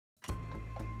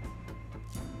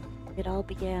It all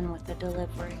began with a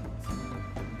delivery.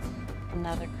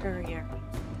 Another courier.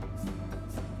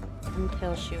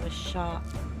 Until she was shot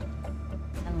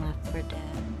and left for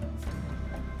dead.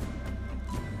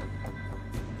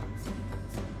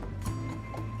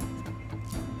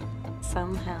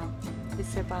 Somehow, she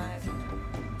survived.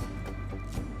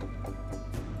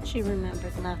 She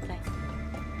remembered nothing,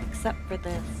 except for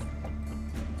this.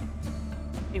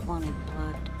 She wanted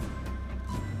blood.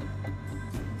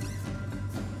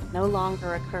 No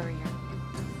longer a courier,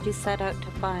 she set out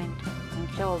to find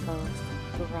and kill those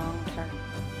who wronged her.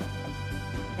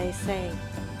 They say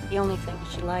the only thing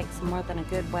she likes more than a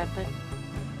good weapon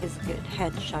is a good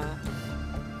headshot.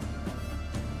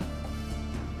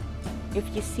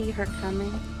 If you see her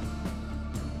coming,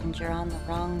 and you're on the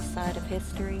wrong side of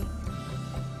history,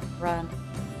 run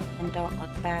and don't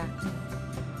look back.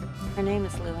 Her name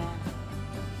is Luanna.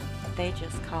 They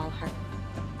just call her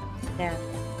Death.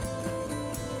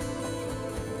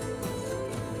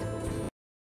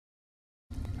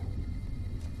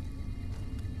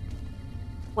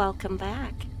 Welcome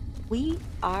back. We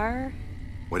are...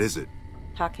 What is it?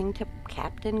 Talking to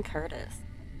Captain Curtis.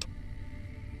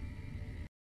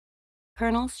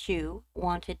 Colonel Shu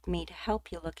wanted me to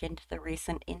help you look into the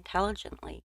recent intelligence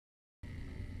leak.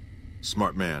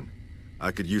 Smart man.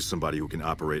 I could use somebody who can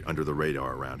operate under the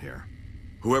radar around here.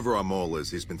 Whoever our mole is,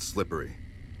 he's been slippery.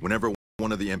 Whenever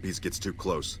one of the MPs gets too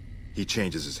close, he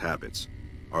changes his habits.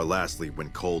 Our last lead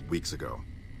went cold weeks ago.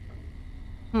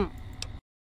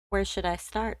 Where should I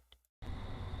start?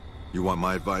 You want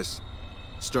my advice?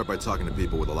 Start by talking to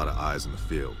people with a lot of eyes in the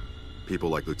field. People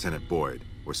like Lieutenant Boyd,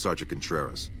 or Sergeant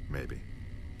Contreras, maybe.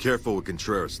 Careful with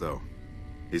Contreras, though.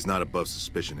 He's not above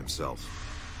suspicion himself.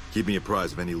 Keep me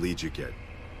apprised of any leads you get.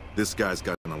 This guy's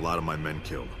gotten a lot of my men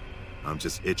killed. I'm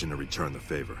just itching to return the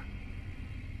favor.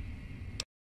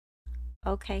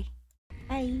 Okay.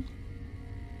 Bye.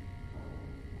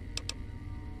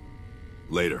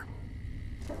 Later.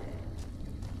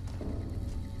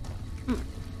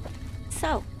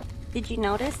 So, did you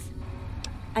notice?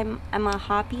 I'm a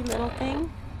hoppy little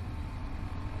thing.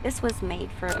 This was made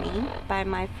for me by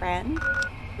my friend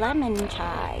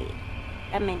LemonChi.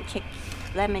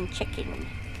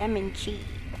 LemonChi.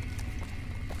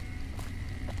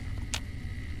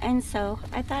 And so,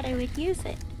 I thought I would use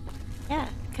it. Yeah,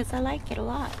 because I like it a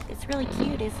lot. It's really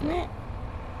cute, isn't it?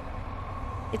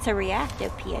 It's a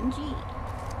reactive PNG.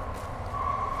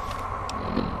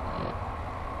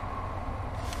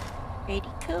 Pretty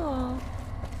cool.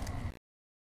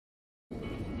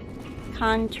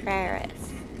 Contreras.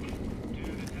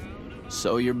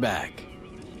 So you're back.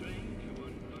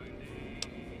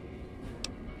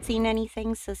 Seen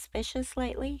anything suspicious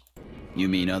lately? You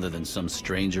mean other than some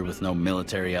stranger with no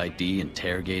military ID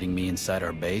interrogating me inside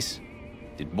our base?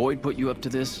 Did Boyd put you up to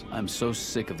this? I'm so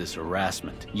sick of this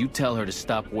harassment. You tell her to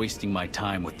stop wasting my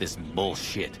time with this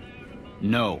bullshit.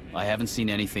 No, I haven't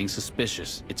seen anything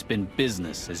suspicious. It's been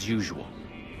business as usual.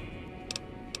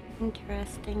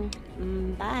 Interesting.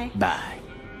 Bye. Bye.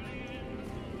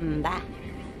 Bye.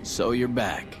 So you're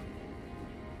back.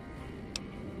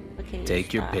 Okay,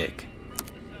 Take your stop. pick.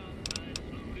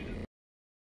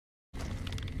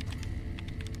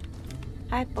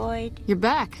 Hi, Boyd. You're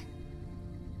back.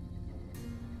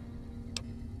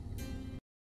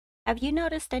 Have you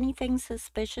noticed anything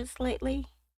suspicious lately?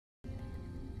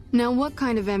 Now, what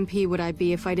kind of MP would I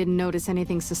be if I didn't notice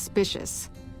anything suspicious?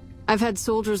 I've had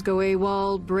soldiers go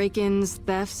AWOL, break-ins,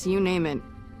 thefts, you name it.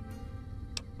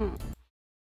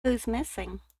 Who's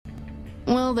missing?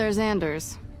 Well, there's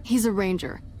Anders. He's a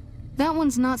ranger. That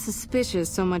one's not suspicious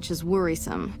so much as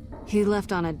worrisome. He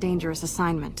left on a dangerous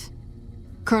assignment.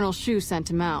 Colonel Shu sent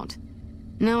him out.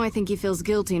 Now I think he feels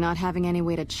guilty not having any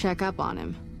way to check up on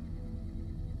him.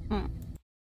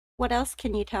 What else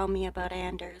can you tell me about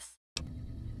Anders?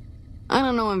 I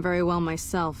don't know him very well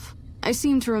myself. I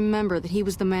seem to remember that he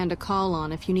was the man to call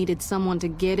on if you needed someone to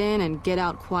get in and get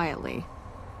out quietly.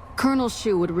 Colonel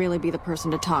Shu would really be the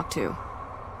person to talk to.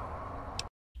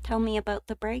 Tell me about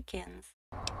the break-ins.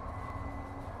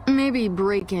 Maybe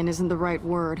break-in isn't the right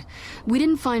word. We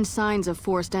didn't find signs of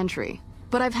forced entry,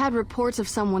 but I've had reports of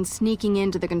someone sneaking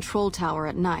into the control tower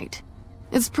at night.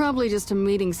 It's probably just a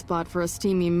meeting spot for a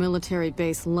steamy military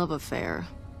base love affair.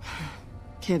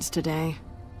 Kids today.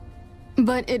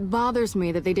 But it bothers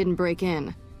me that they didn't break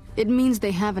in. It means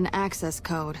they have an access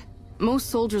code. Most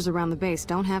soldiers around the base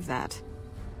don't have that.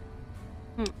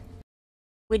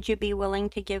 Would you be willing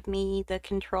to give me the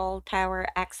control tower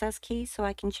access key so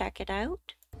I can check it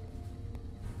out?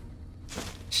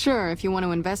 Sure, if you want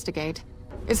to investigate.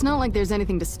 It's not like there's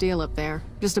anything to steal up there,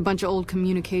 just a bunch of old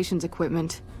communications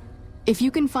equipment. If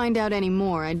you can find out any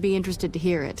more, I'd be interested to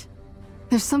hear it.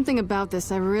 There's something about this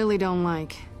I really don't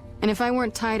like. And if I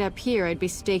weren't tied up here, I'd be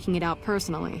staking it out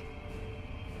personally.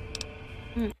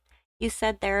 You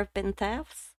said there have been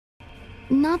thefts?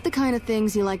 Not the kind of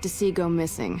things you like to see go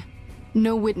missing.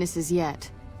 No witnesses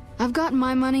yet. I've got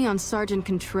my money on Sergeant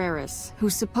Contreras,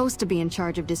 who's supposed to be in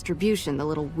charge of distribution, the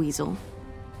little weasel.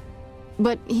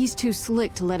 But he's too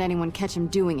slick to let anyone catch him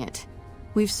doing it.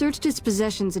 We've searched his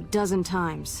possessions 12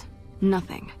 times.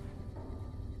 Nothing.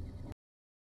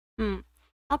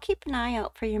 I'll keep an eye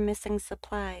out for your missing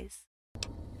supplies.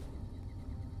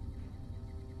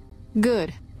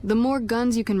 Good. The more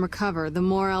guns you can recover, the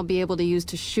more I'll be able to use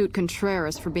to shoot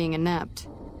Contreras for being inept.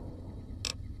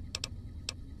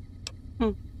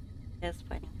 That's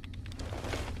funny.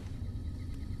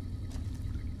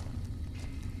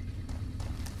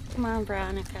 Come on,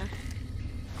 Veronica.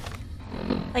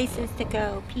 Places to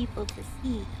go, people to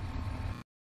see.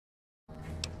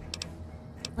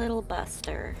 Little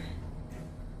Buster.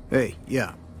 Hey,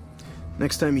 yeah.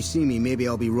 Next time you see me, maybe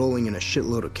I'll be rolling in a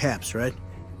shitload of caps, right?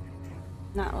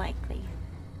 Not likely.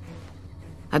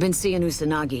 I've been seeing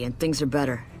Usanagi and things are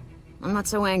better. I'm not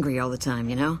so angry all the time,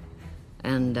 you know?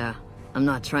 And, I'm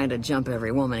not trying to jump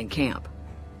every woman in camp.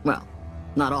 Well,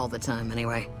 not all the time,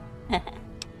 anyway.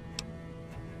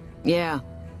 Yeah,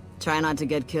 try not to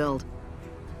get killed.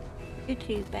 You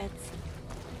too, Betsy.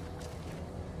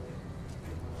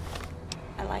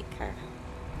 I like her.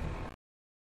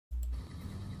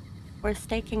 We're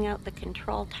staking out the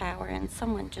control tower and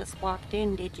someone just walked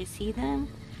in. Did you see them?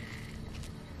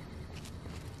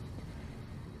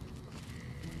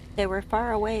 They were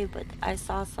far away, but I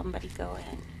saw somebody go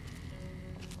in.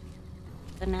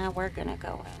 So now we're gonna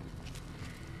go in.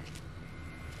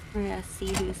 We're gonna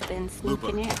see who's been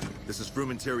sneaking in. This is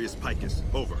Frumentarius Picus.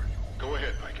 Over. Go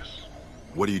ahead, Picus.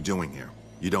 What are you doing here?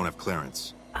 You don't have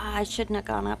clearance. I shouldn't have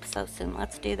gone up so soon.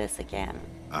 Let's do this again.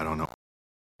 I don't know.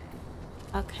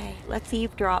 Okay, let's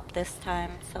eavesdrop this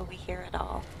time so we hear it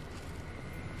all.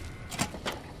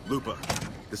 Lupa,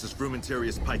 this is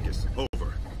Frumentarius Picus.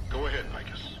 Over. Go ahead,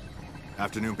 Picus.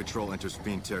 Afternoon patrol enters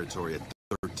Fiend territory at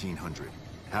 1300.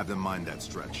 Have them mind that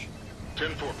stretch.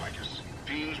 10-4, Picus.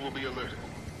 Fiends will be alerted.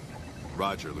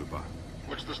 Roger, Lupa.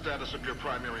 What's the status of your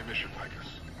primary mission, Picus?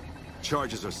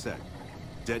 Charges are set.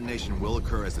 Detonation will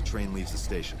occur as the train leaves the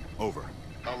station. Over.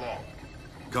 How long?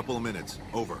 Couple of minutes.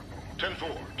 Over.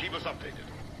 10-4. Keep us updated.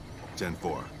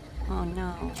 10-4. Oh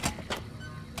no.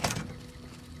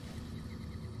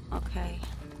 Okay.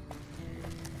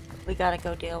 We gotta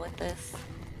go deal with this.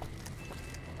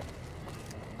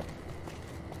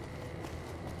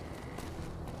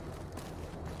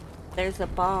 There's a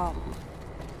bomb.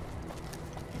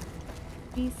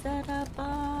 He set a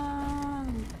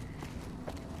bomb.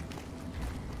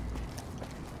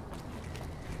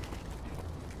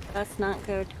 That's not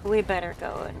good. We better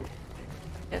go and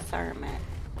disarm it.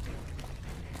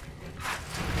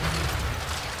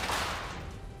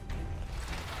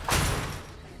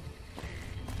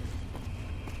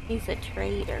 He's a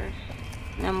traitor.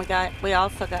 And then we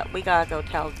gotta go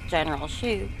tell General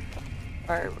Shu,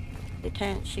 or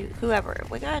Lieutenant Shu, whoever.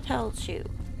 We gotta tell Shu.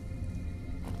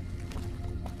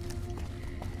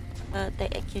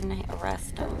 They can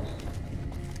arrest him.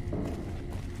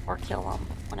 Or kill him,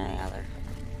 one or the other.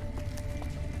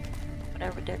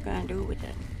 Whatever they're gonna do with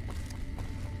it.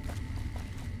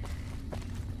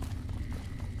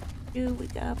 Dude, we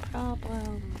got a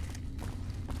problem.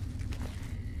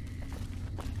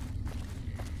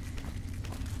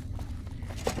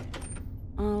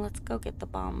 Let's go get the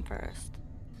bomb first.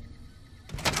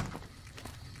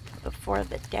 Before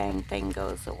the dang thing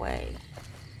goes away.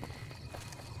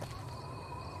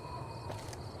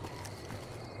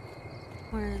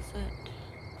 Where is it?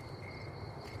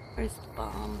 Where's the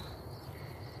bomb?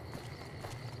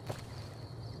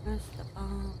 Where's the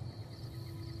bomb?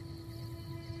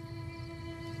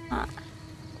 Huh.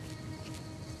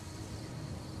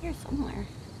 Here somewhere.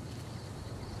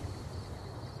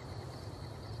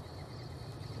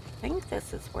 I think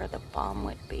this is where the bomb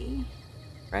would be,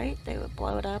 right? They would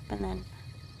blow it up and then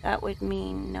that would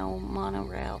mean no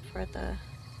monorail for the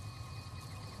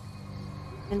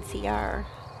NCR.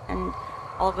 And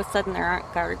all of a sudden there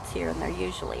aren't guards here and there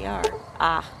usually are.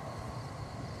 Ah.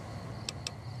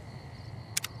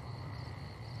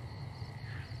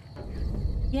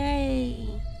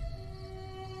 Yay!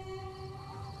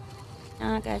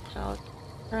 Now I gotta tell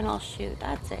Colonel Shu.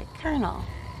 That's it, Colonel.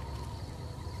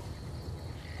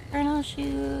 Colonel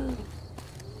Shu.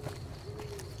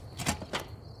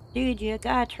 Dude, you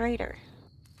got a traitor.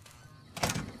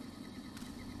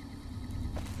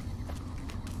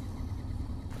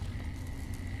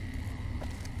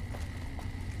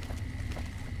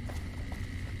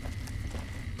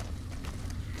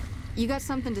 You got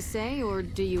something to say, or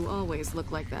do you always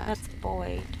look like that? That's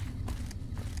Boyd.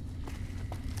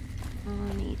 Oh,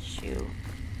 I need Shu.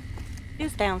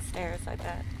 She's downstairs, I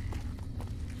bet.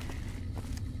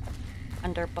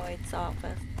 Under Boyd's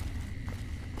office.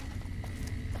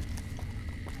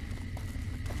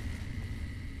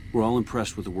 We're all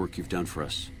impressed with the work you've done for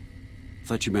us.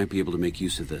 Thought you might be able to make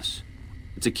use of this.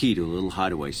 It's a key to a little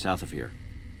hideaway south of here.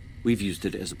 We've used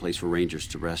it as a place for rangers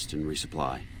to rest and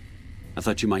resupply. I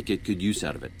thought you might get good use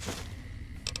out of it.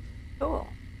 Cool.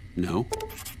 No?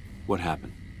 What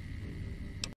happened?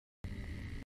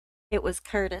 It was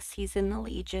Curtis. He's in the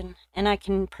Legion, and I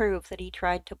can prove that he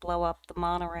tried to blow up the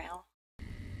monorail.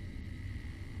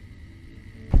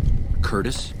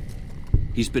 Curtis?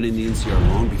 He's been in the NCR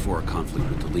long before our conflict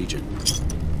with the Legion.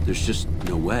 There's just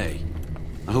no way.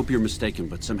 I hope you're mistaken,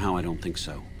 but somehow I don't think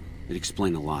so. It'd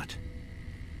explain a lot.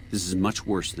 This is much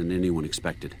worse than anyone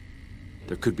expected.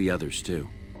 There could be others, too.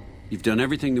 You've done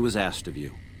everything that was asked of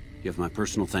you. You have my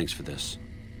personal thanks for this.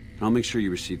 And I'll make sure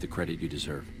you receive the credit you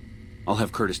deserve. I'll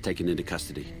have Curtis taken into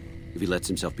custody. If he lets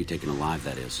himself be taken alive,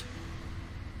 that is.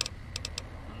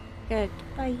 Good.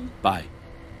 Bye. Bye.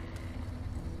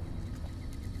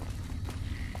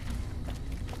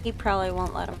 He probably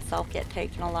won't let himself get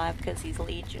taken alive because he's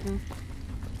Legion.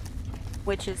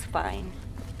 Which is fine.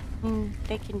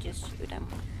 They can just shoot him.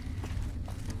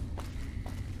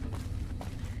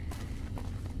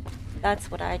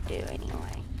 That's what I'd do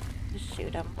anyway. Just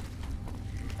shoot him.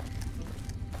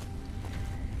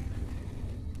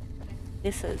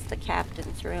 This is the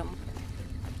captain's room.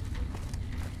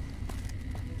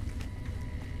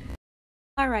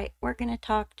 Alright, we're gonna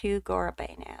talk to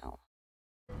Gorobei now.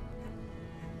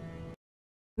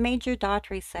 Major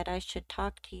Daughtry said I should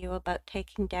talk to you about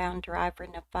taking down Driver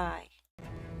Navai.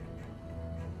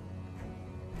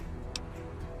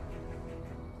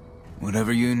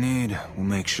 Whatever you need, we'll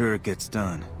make sure it gets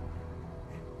done.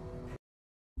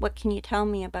 What can you tell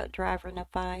me about Driver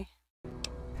Navai?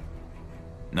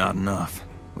 Not enough.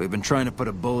 We've been trying to put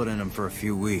a bullet in him for a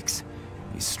few weeks.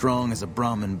 He's strong as a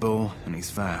Brahmin bull, and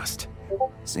he's fast.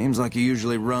 Seems like he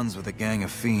usually runs with a gang of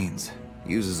fiends,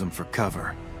 uses them for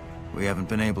cover. We haven't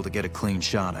been able to get a clean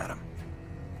shot at him.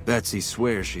 Betsy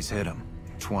swears she's hit him,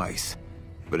 twice.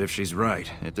 But if she's right,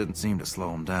 it didn't seem to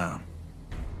slow him down.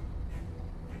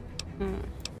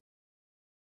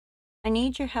 I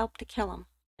need your help to kill him.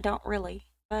 I don't really,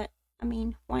 but, I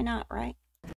mean, why not, right?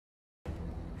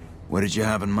 What did you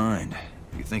have in mind?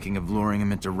 You thinking of luring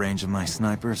him into range of my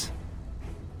snipers?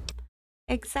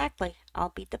 Exactly.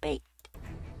 I'll be the bait.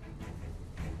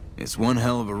 It's one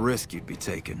hell of a risk you'd be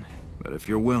taking, but if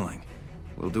you're willing,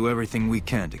 we'll do everything we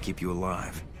can to keep you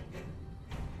alive.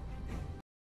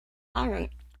 Alright,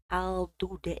 I'll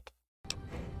do that.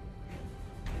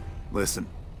 Listen,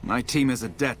 my team has a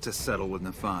debt to settle with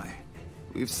Nafai.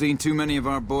 We've seen too many of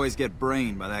our boys get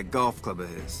brained by that golf club of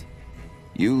his.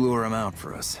 You lure him out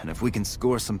for us, and if we can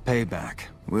score some payback,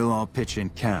 we'll all pitch in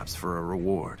caps for a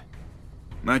reward.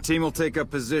 My team will take up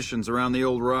positions around the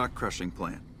old rock-crushing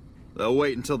plant. They'll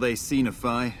wait until they see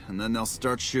Nafai, and then they'll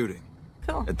start shooting.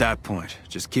 Cool. At that point,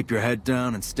 just keep your head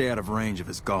down and stay out of range of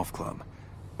his golf club.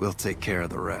 We'll take care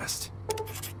of the rest.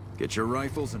 Get your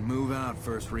rifles and move out,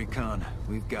 First Recon.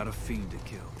 We've got a fiend to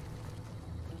kill.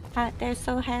 They're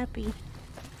so happy.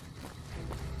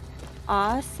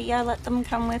 Aw, see, I let them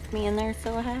come with me and they're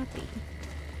so happy.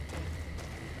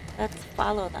 Let's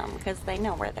follow them, because they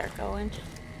know where they're going.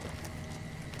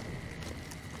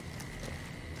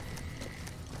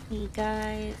 Hey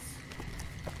guys.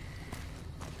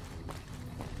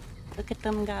 Look at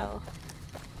them go.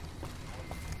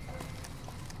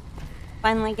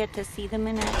 Finally get to see them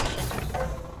in action.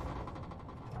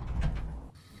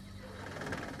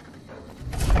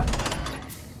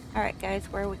 Alright guys,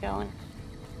 where are we going?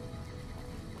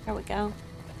 There we go.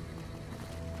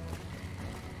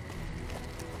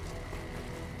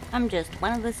 I'm just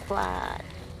one of the squad.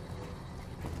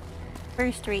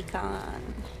 First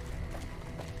Recon.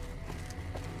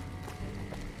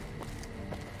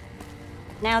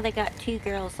 Now they got 2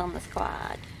 girls on the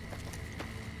squad.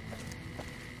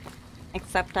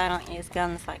 Except I don't use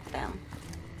guns like them.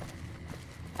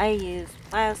 I use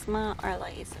plasma or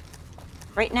laser.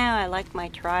 Right now I like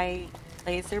my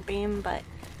laser beam, but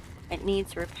it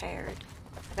needs repaired.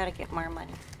 I gotta get more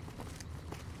money.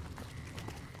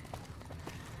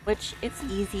 Which, it's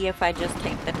easy if I just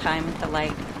take the time to,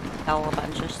 like, sell a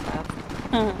bunch of stuff.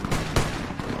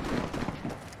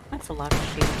 That's a lot of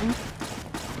shooting.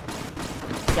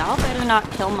 Y'all better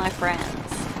not kill my friends.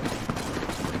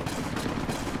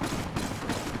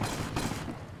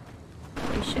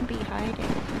 They should be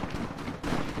hiding.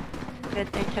 Good,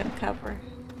 they took cover.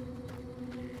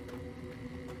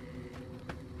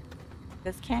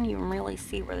 Because can't even really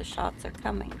see where the shots are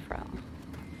coming from.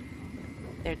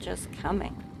 They're just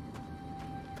coming.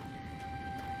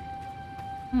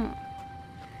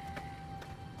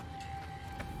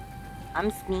 I'm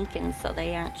sneaking so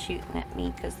they aren't shooting at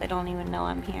me because they don't even know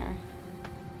I'm here.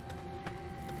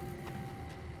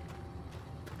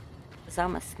 Because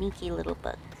I'm a sneaky little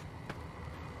buck.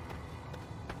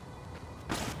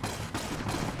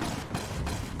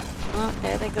 Oh,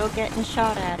 there they go getting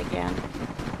shot at again.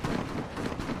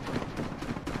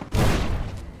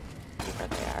 See where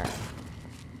they are.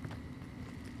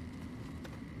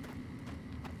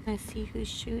 I see who's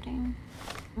shooting.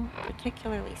 I don't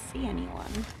particularly see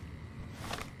anyone.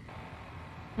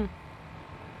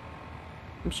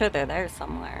 I'm sure they're there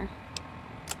somewhere.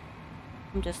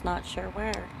 I'm just not sure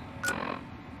where.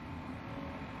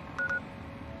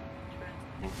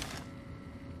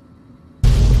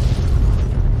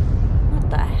 What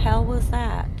the hell was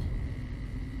that?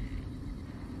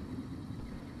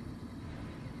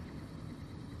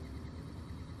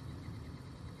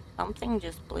 Something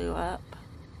just blew up.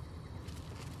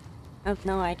 I have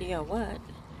no idea what.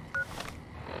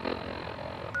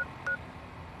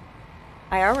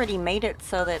 I already made it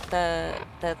so that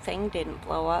the thing didn't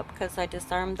blow up because I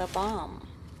disarmed the bomb.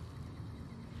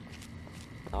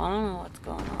 So I don't know what's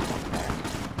going on over there.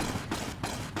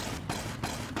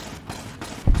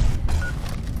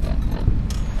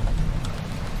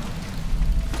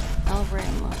 Over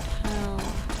in motel.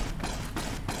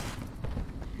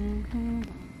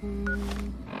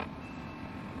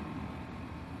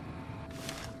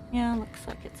 Yeah, looks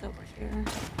like it's over here.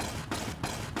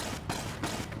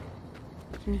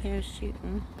 I can hear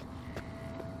shooting.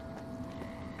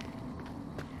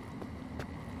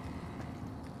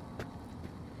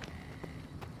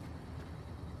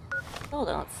 Still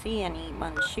don't see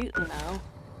anyone shooting though.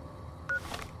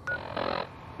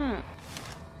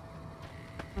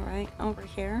 Alright, over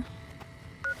here.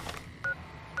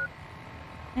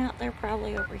 Yeah, they're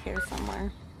probably over here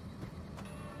somewhere.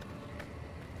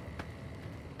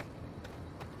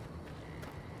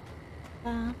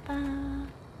 Ba-ba.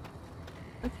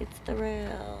 Look, it's the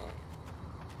rail.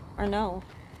 Or no.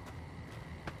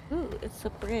 Ooh, it's a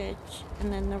bridge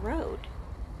and then the road.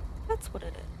 That's what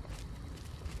it is.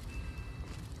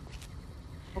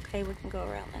 Okay, we can go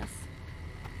around this.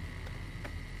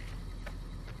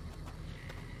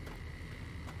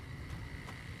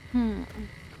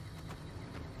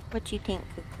 What you think,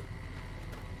 Cuckoo?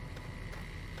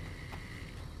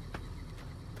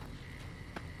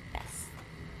 Yes.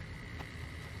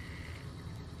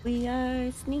 We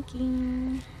are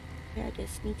sneaking. We are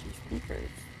just sneaky sneakers.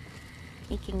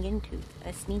 Sneaking into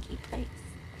a sneaky place.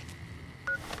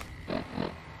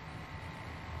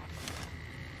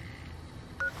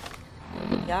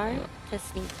 We are just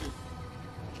sneaky.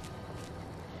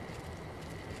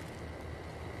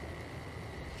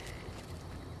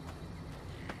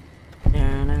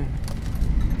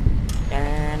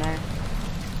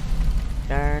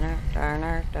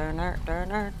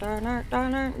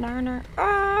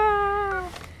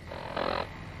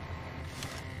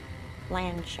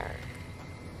 Land shark.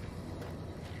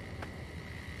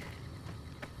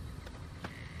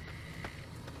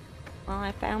 Well,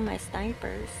 I found my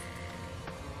snipers.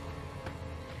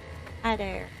 Hi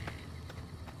there.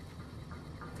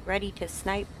 Ready to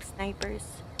snipe, snipers?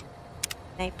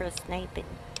 Snipers sniping.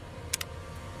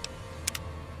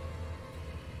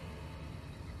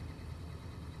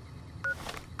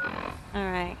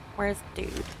 Alright, where's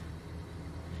dude?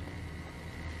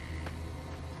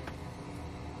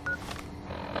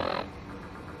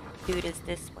 Dude is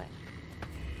this way.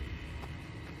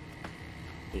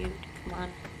 Dude, come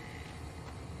on.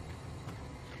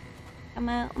 Come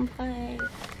out and play.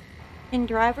 Can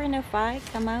Driver No 5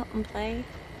 come out and play?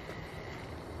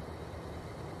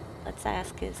 Let's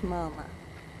ask his mama.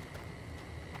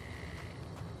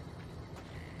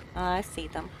 Oh, I see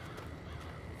them.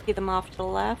 See them off to the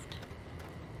left?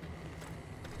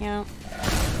 Yeah.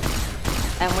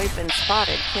 And we've been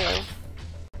spotted too.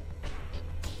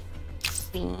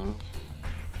 Fiend.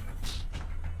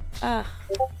 Ugh,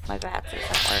 my VATS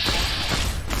isn't working.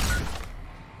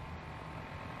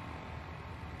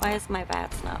 Why is my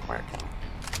VATS not working?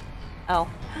 Oh,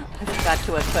 I forgot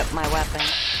to equip my weapon.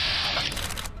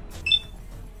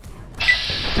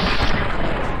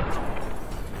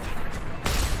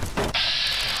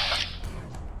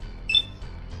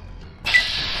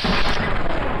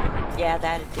 Yeah,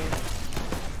 that'd do it.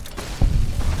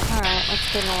 Alright,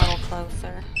 let's get a little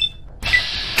closer.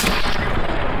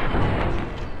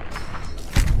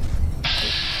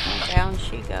 And down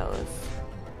she goes.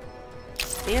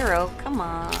 Zero, come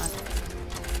on.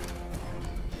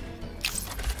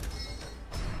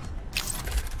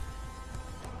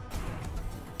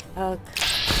 Ugh.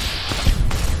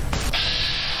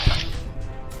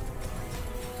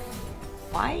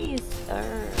 Why is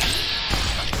there...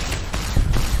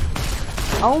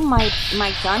 Oh, my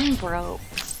gun broke.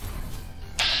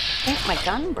 I think my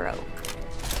gun broke.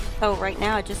 So right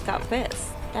now I just got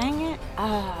this. Dang it.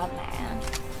 Oh, man.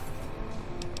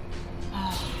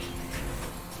 Oh.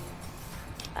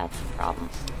 That's a problem.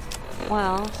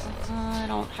 Well, I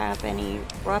don't have any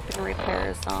weapon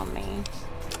repairs on me.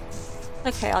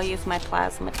 Okay, I'll use my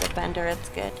plasma defender. It's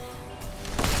good.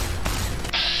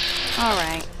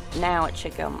 Alright, now it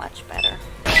should go much better.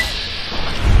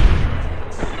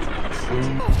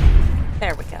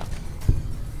 There we go.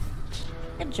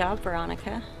 Good job,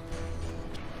 Veronica.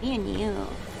 Me and you,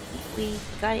 we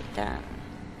got it done.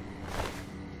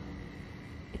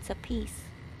 It's a piece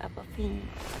of a fiend.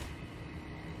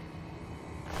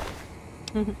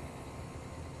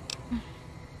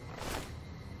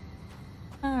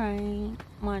 Alright,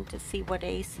 wanted to see what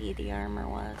AC the armor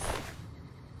was.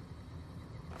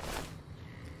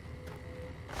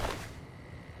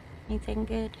 Anything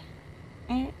good?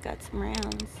 Eh, got some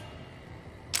rounds.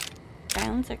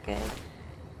 Rounds are good.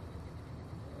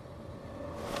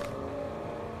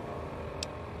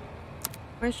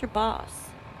 Where's your boss?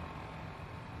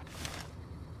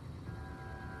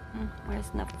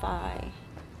 Where's Nephi?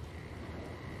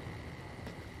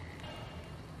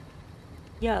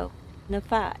 Yo,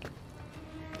 Nephi.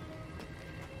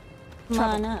 Come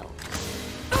on out.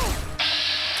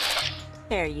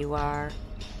 There you are.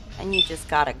 And you just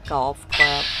got a golf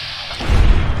club.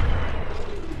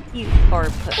 You poor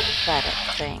pathetic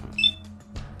thing.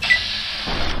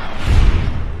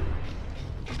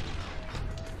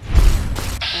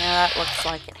 Yeah, that looks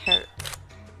like it hurt.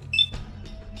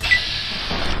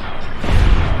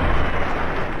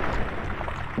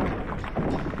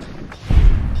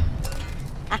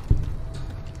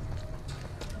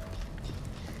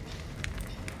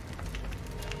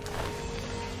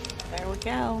 There we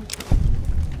go.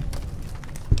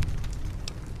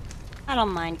 I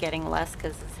don't mind getting less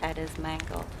because his head is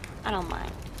mangled. I don't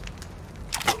mind.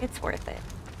 It's worth it.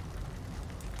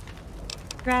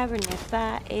 Driver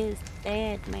Nephi is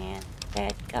dead, man.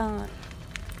 Dead, gone.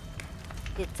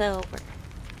 It's over.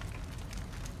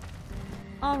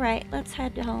 Alright, let's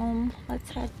head home.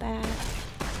 Let's head back.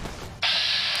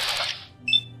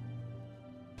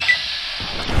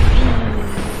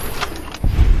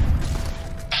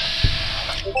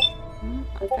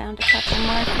 I found a couple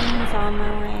more things on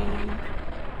my way.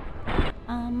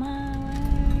 On my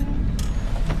way.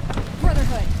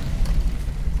 Brotherhood.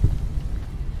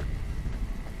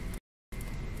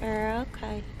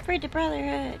 Okay. Free the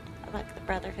Brotherhood. I like the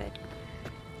Brotherhood.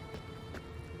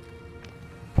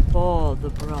 For the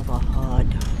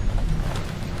Brotherhood.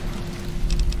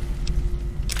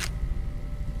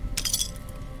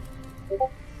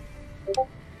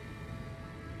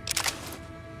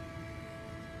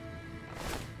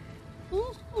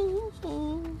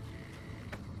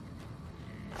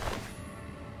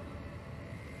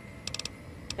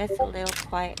 That's a little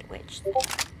quiet witch thing.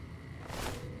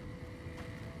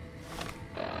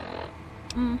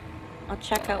 I'll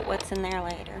check out what's in there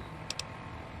later.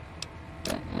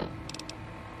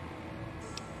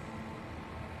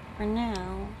 For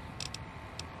now,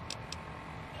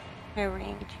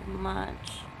 carrying too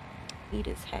much. Eat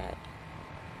his head.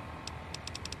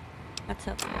 That's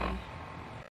okay.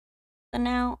 So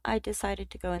now I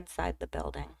decided to go inside the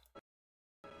building.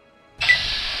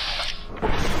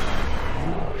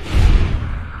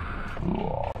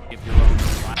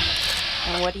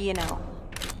 And what do you know?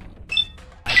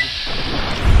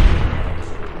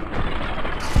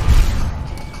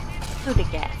 Who'd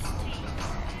have guessed?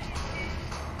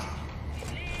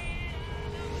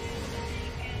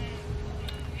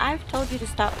 I've told you to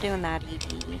stop doing that,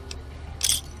 ED.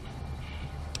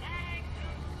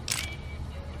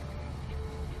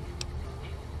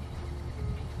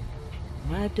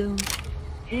 Why don't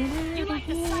you like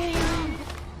the sound?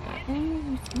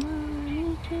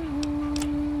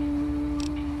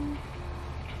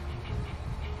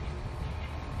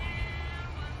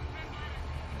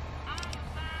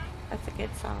 That's a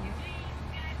good song.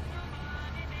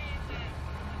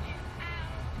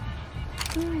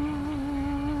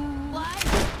 What?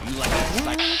 You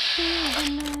like it?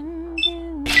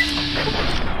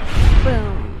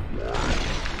 Boom.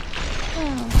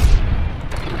 Boom.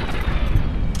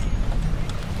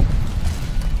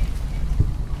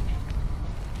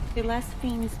 Two less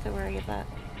fiends to worry about.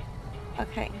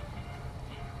 Okay.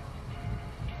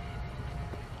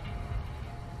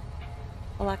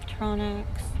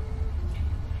 Electronics.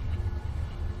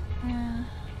 Yeah.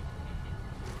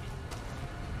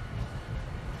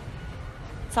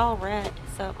 It's all red,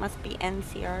 so it must be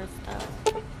NCR stuff.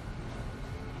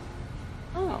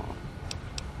 Oh.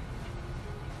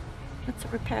 Let's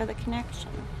repair the connection.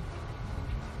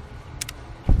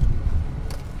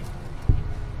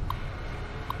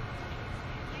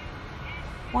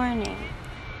 Warning.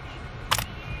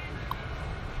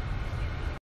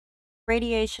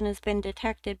 Radiation has been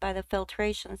detected by the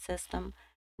filtration system.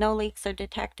 No leaks are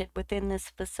detected within this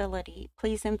facility.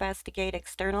 Please investigate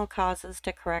external causes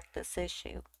to correct this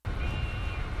issue.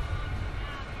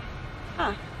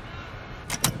 Huh.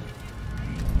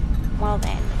 Well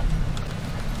then.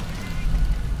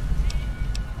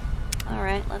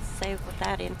 Alright, let's save with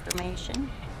that information.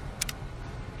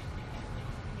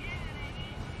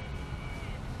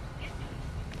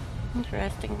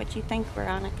 Interesting. What you think,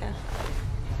 Veronica?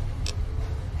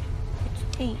 What you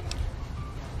think?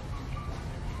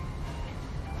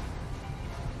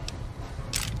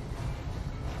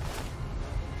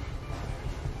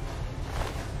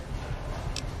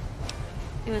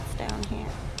 See what's down here.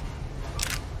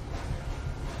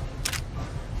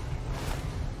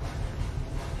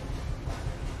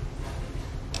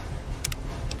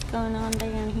 What's going on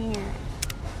down here?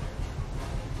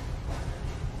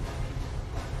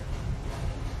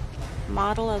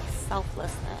 Model of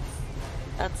selflessness.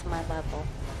 That's my level.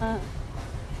 Huh.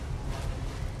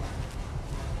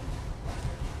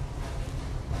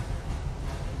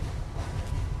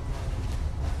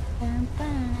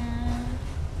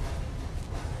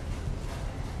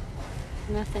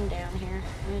 Nothing down here.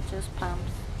 It just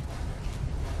pumps.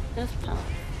 Just pumps.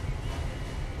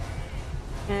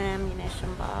 An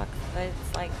ammunition box, but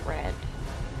it's like red.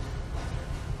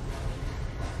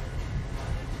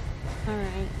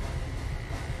 Alright.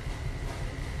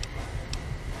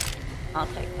 I'll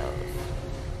take those.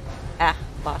 Ah,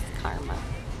 lost karma.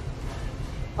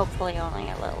 Hopefully only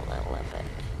a little bit.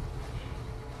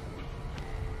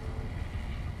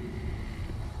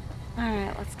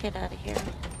 Alright, let's get out of here.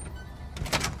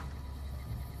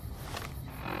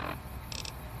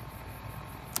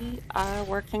 We are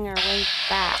working our way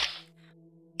back.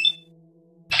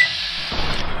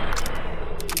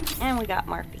 And we got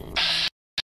morphine.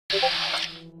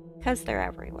 Because they're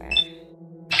everywhere.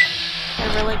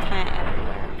 They're really kind of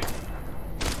everywhere.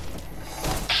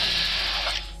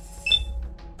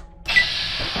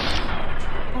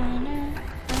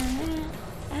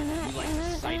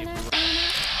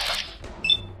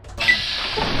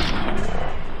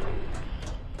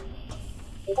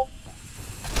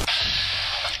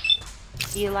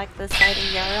 Do you like the sight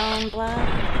of your own blood?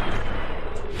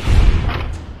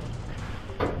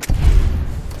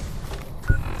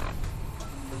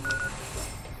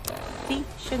 See?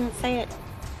 Shouldn't say it.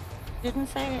 Shouldn't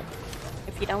say it.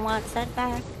 If you don't want said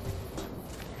back.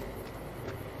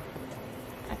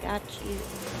 I got you.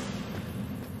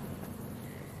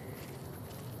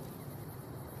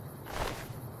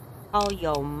 Call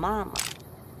your mama.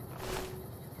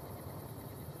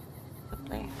 Up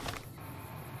there.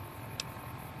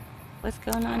 What's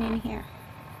going on in here?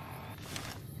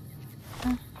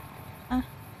 Come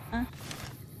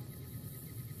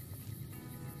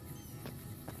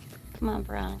on,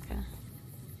 Veronica.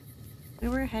 We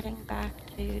were heading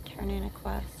back to turn in a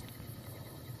quest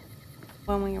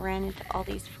when we ran into all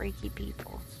these freaky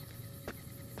people.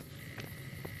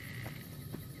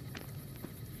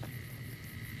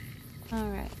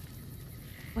 Alright.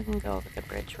 We can go over the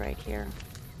bridge right here.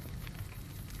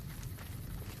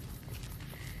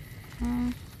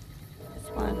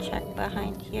 Just want to check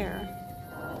behind here.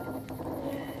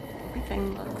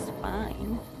 Everything looks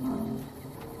fine.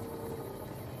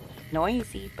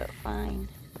 Noisy, but fine.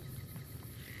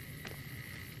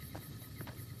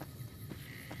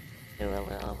 Do a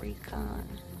little recon.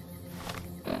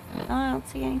 No, I don't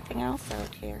see anything else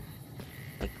out here.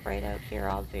 Like right out here,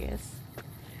 obvious.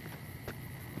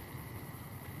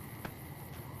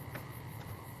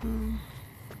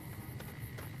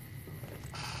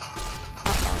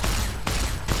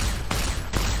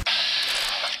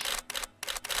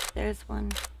 There's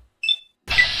one.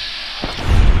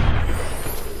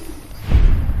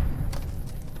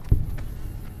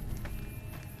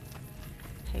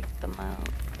 Take them out.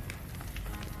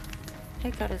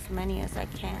 Take out as many as I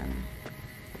can.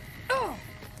 I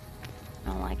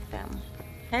don't like them.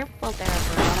 Careful there,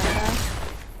 Veronica.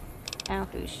 Now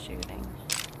who's shooting?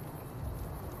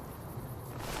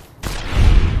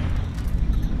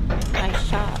 Nice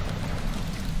shot.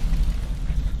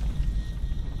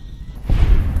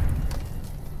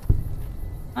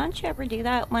 Why don't you ever do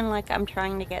that when, like, I'm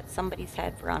trying to get somebody's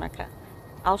head, Veronica?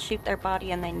 I'll shoot their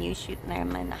body and then you shoot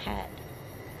them in the head.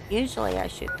 Usually I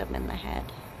shoot them in the head.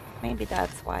 Maybe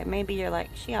that's why. Maybe you're like,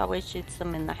 she always shoots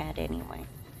them in the head anyway.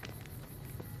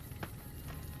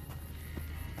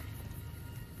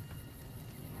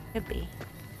 Could be.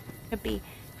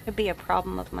 Could be a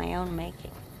problem of my own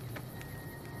making.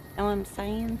 Know what I'm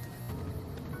saying?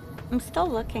 I'm still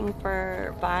looking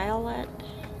for Violet.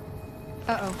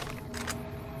 Uh-oh.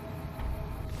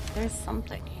 There's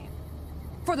something here.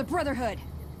 For the Brotherhood!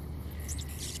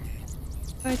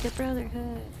 For the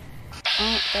Brotherhood.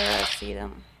 Oh, there, I see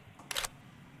them.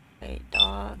 Hey,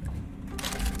 dog.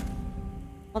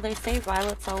 Well, they say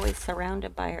Violet's always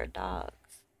surrounded by her dogs.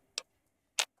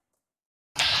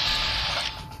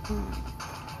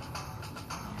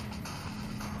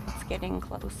 It's getting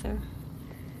closer.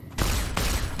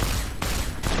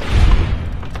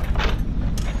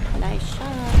 Nice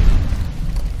shot.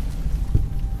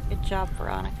 Good job,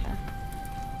 Veronica.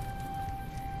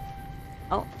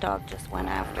 Oh, dog just went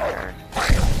after her.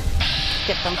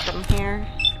 Get them from here.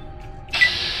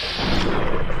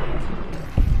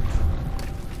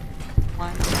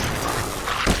 One.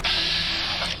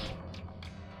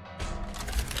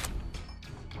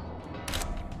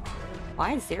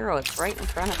 Why 0? It's right in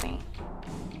front of me.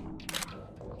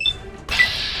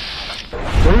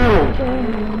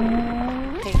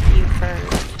 Take you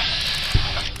first.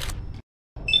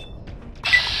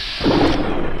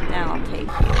 Now I'll take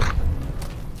you.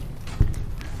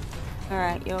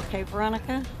 Alright, you okay,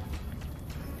 Veronica?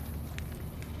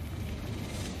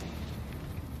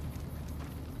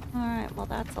 Alright, well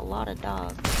that's a lot of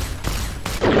dogs.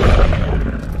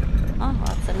 Oh,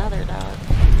 that's another dog.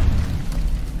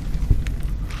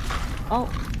 Oh,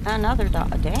 another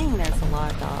dog. Dang, there's a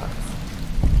lot of dogs.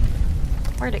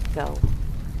 Where'd it go?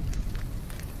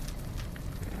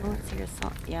 Oh, it's here.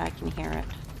 Yeah, I can hear it.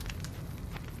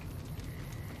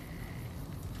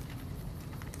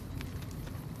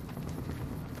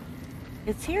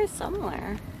 It's here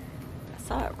somewhere. I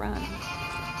saw it run.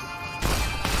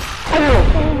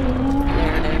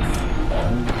 There it is.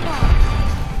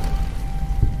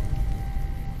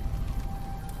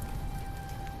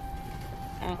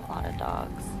 And a lot of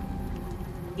dogs.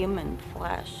 Human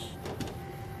flesh.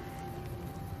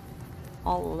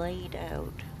 All laid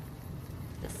out.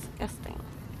 Disgusting.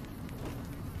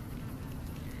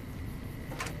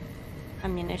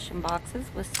 Ammunition boxes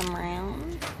with some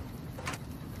rounds.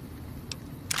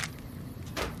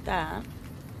 That.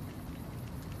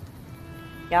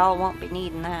 Y'all won't be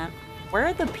needing that. Where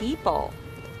are the people?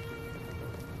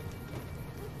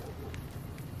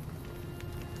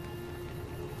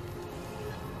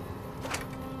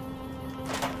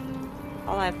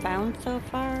 All I've found so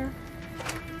far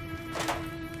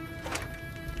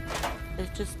is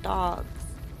just dogs.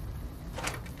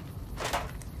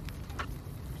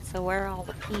 So where are all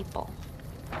the people?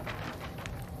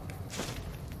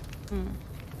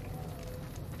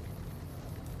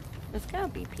 There's gotta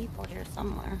be people here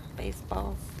somewhere.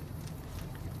 Baseballs.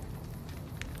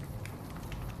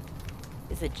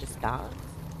 Is it just dogs?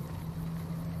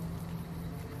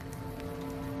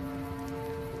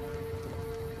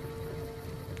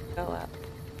 Go up.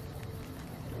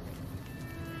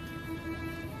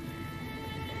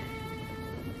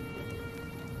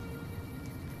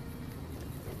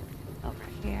 Over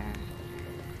here.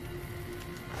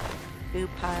 Goo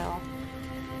pile.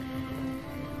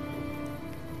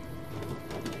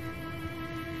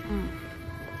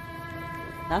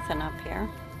 Nothing up here.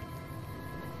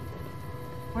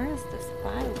 Where is this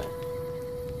Violet?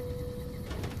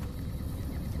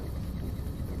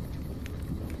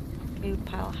 Food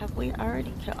pile. Have we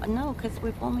already killed? No, because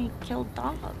we've only killed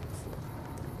dogs.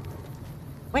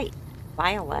 Wait,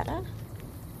 Violetta?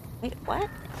 Wait, what?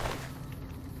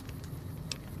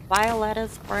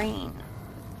 Violetta's brain.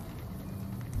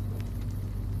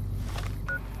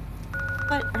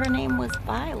 But her name was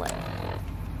Violet.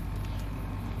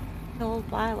 Kill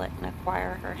Violet and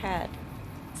acquire her head.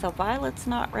 So Violet's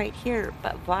not right here,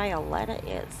 but Violetta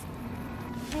is.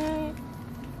 Okay.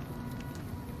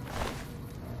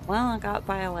 Well, I got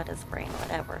Violetta's brain,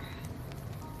 whatever.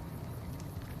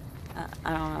 I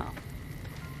don't know.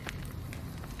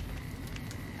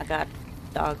 I got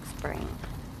dog's brain.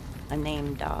 A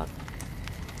named dog.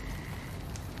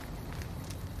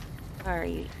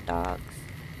 Sorry, dogs.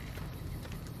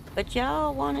 But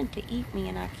y'all wanted to eat me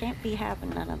and I can't be having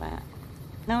none of that.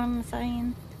 Know what I'm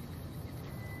saying?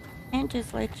 Can't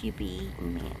just let you be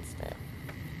eating me instead.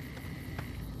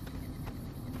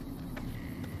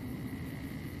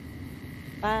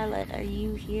 Violet, are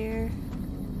you here?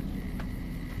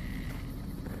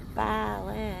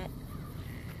 Violet.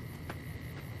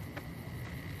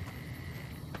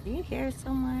 Are you here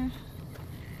somewhere?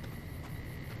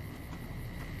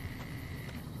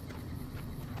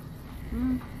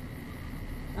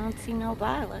 I don't see no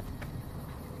Violet.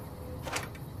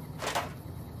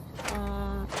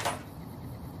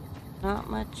 Not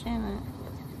much in it.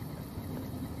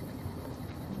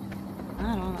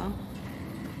 I don't know.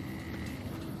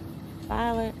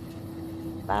 Violet.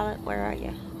 Violet, where are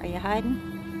you? Are you hiding?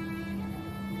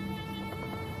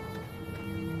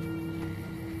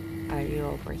 Are you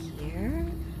over here?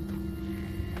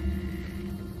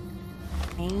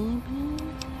 Maybe?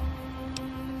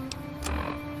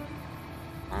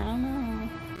 I don't know.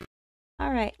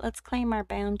 Alright, let's claim our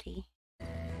bounty.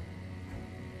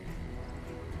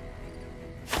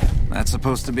 That's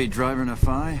supposed to be Driver Nephi?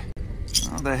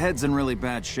 Well, the head's in really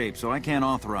bad shape, so I can't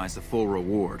authorize the full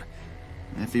reward.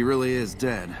 If he really is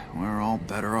dead, we're all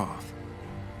better off.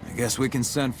 I guess we can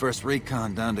send First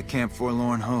Recon down to Camp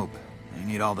Forlorn Hope. They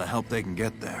need all the help they can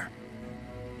get there.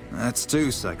 That's 2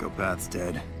 psychopaths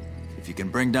dead. If you can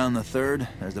bring down the 3rd,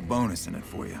 there's a bonus in it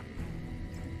for you.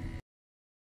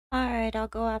 Alright, I'll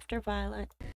go after Violet.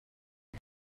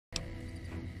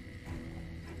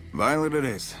 Violet it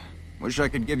is. Wish I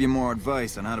could give you more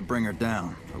advice on how to bring her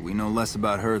down, but we know less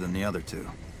about her than the other 2.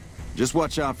 Just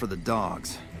watch out for the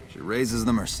dogs. She raises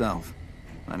them herself.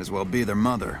 Might as well be their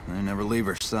mother and never leave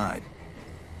her side.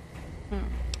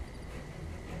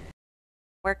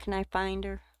 Where can I find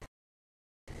her?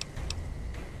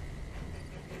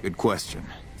 Good question.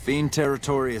 Fiend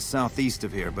territory is southeast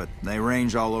of here, but they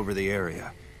range all over the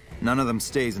area. None of them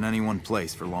stays in any one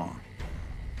place for long.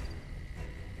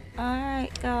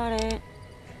 Alright, got it.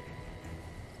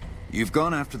 You've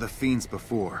gone after the fiends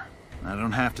before. I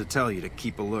don't have to tell you to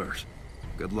keep alert.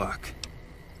 Good luck.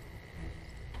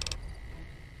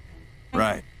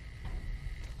 Right.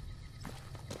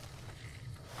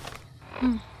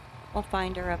 We'll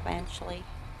find her eventually.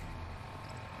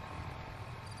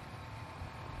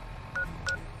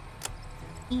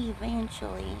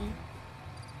 Eventually.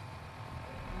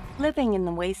 Living in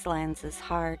the wastelands is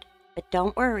hard, but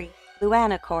don't worry.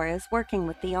 Luanavtuber is working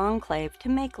with the Enclave to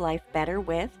make life better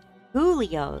with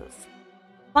Ghoulios.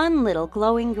 Fun little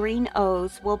glowing green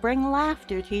O's will bring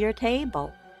laughter to your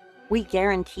table. We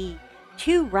guarantee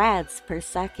 2 rads per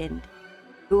second.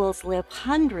 Ghouls live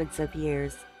hundreds of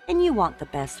years, and you want the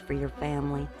best for your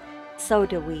family. So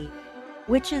do we,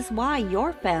 which is why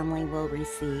your family will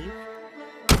receive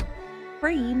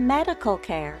free medical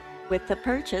care with the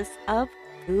purchase of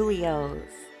Ghoulios.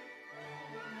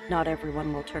 Not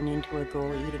everyone will turn into a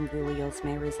ghoul. Eating Ghoulios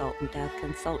may result in death.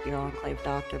 Consult your Enclave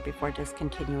doctor before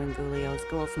discontinuing Ghoulios.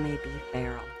 Ghouls may be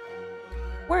feral.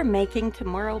 We're making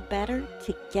tomorrow better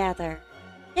together.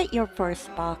 Get your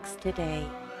first box today.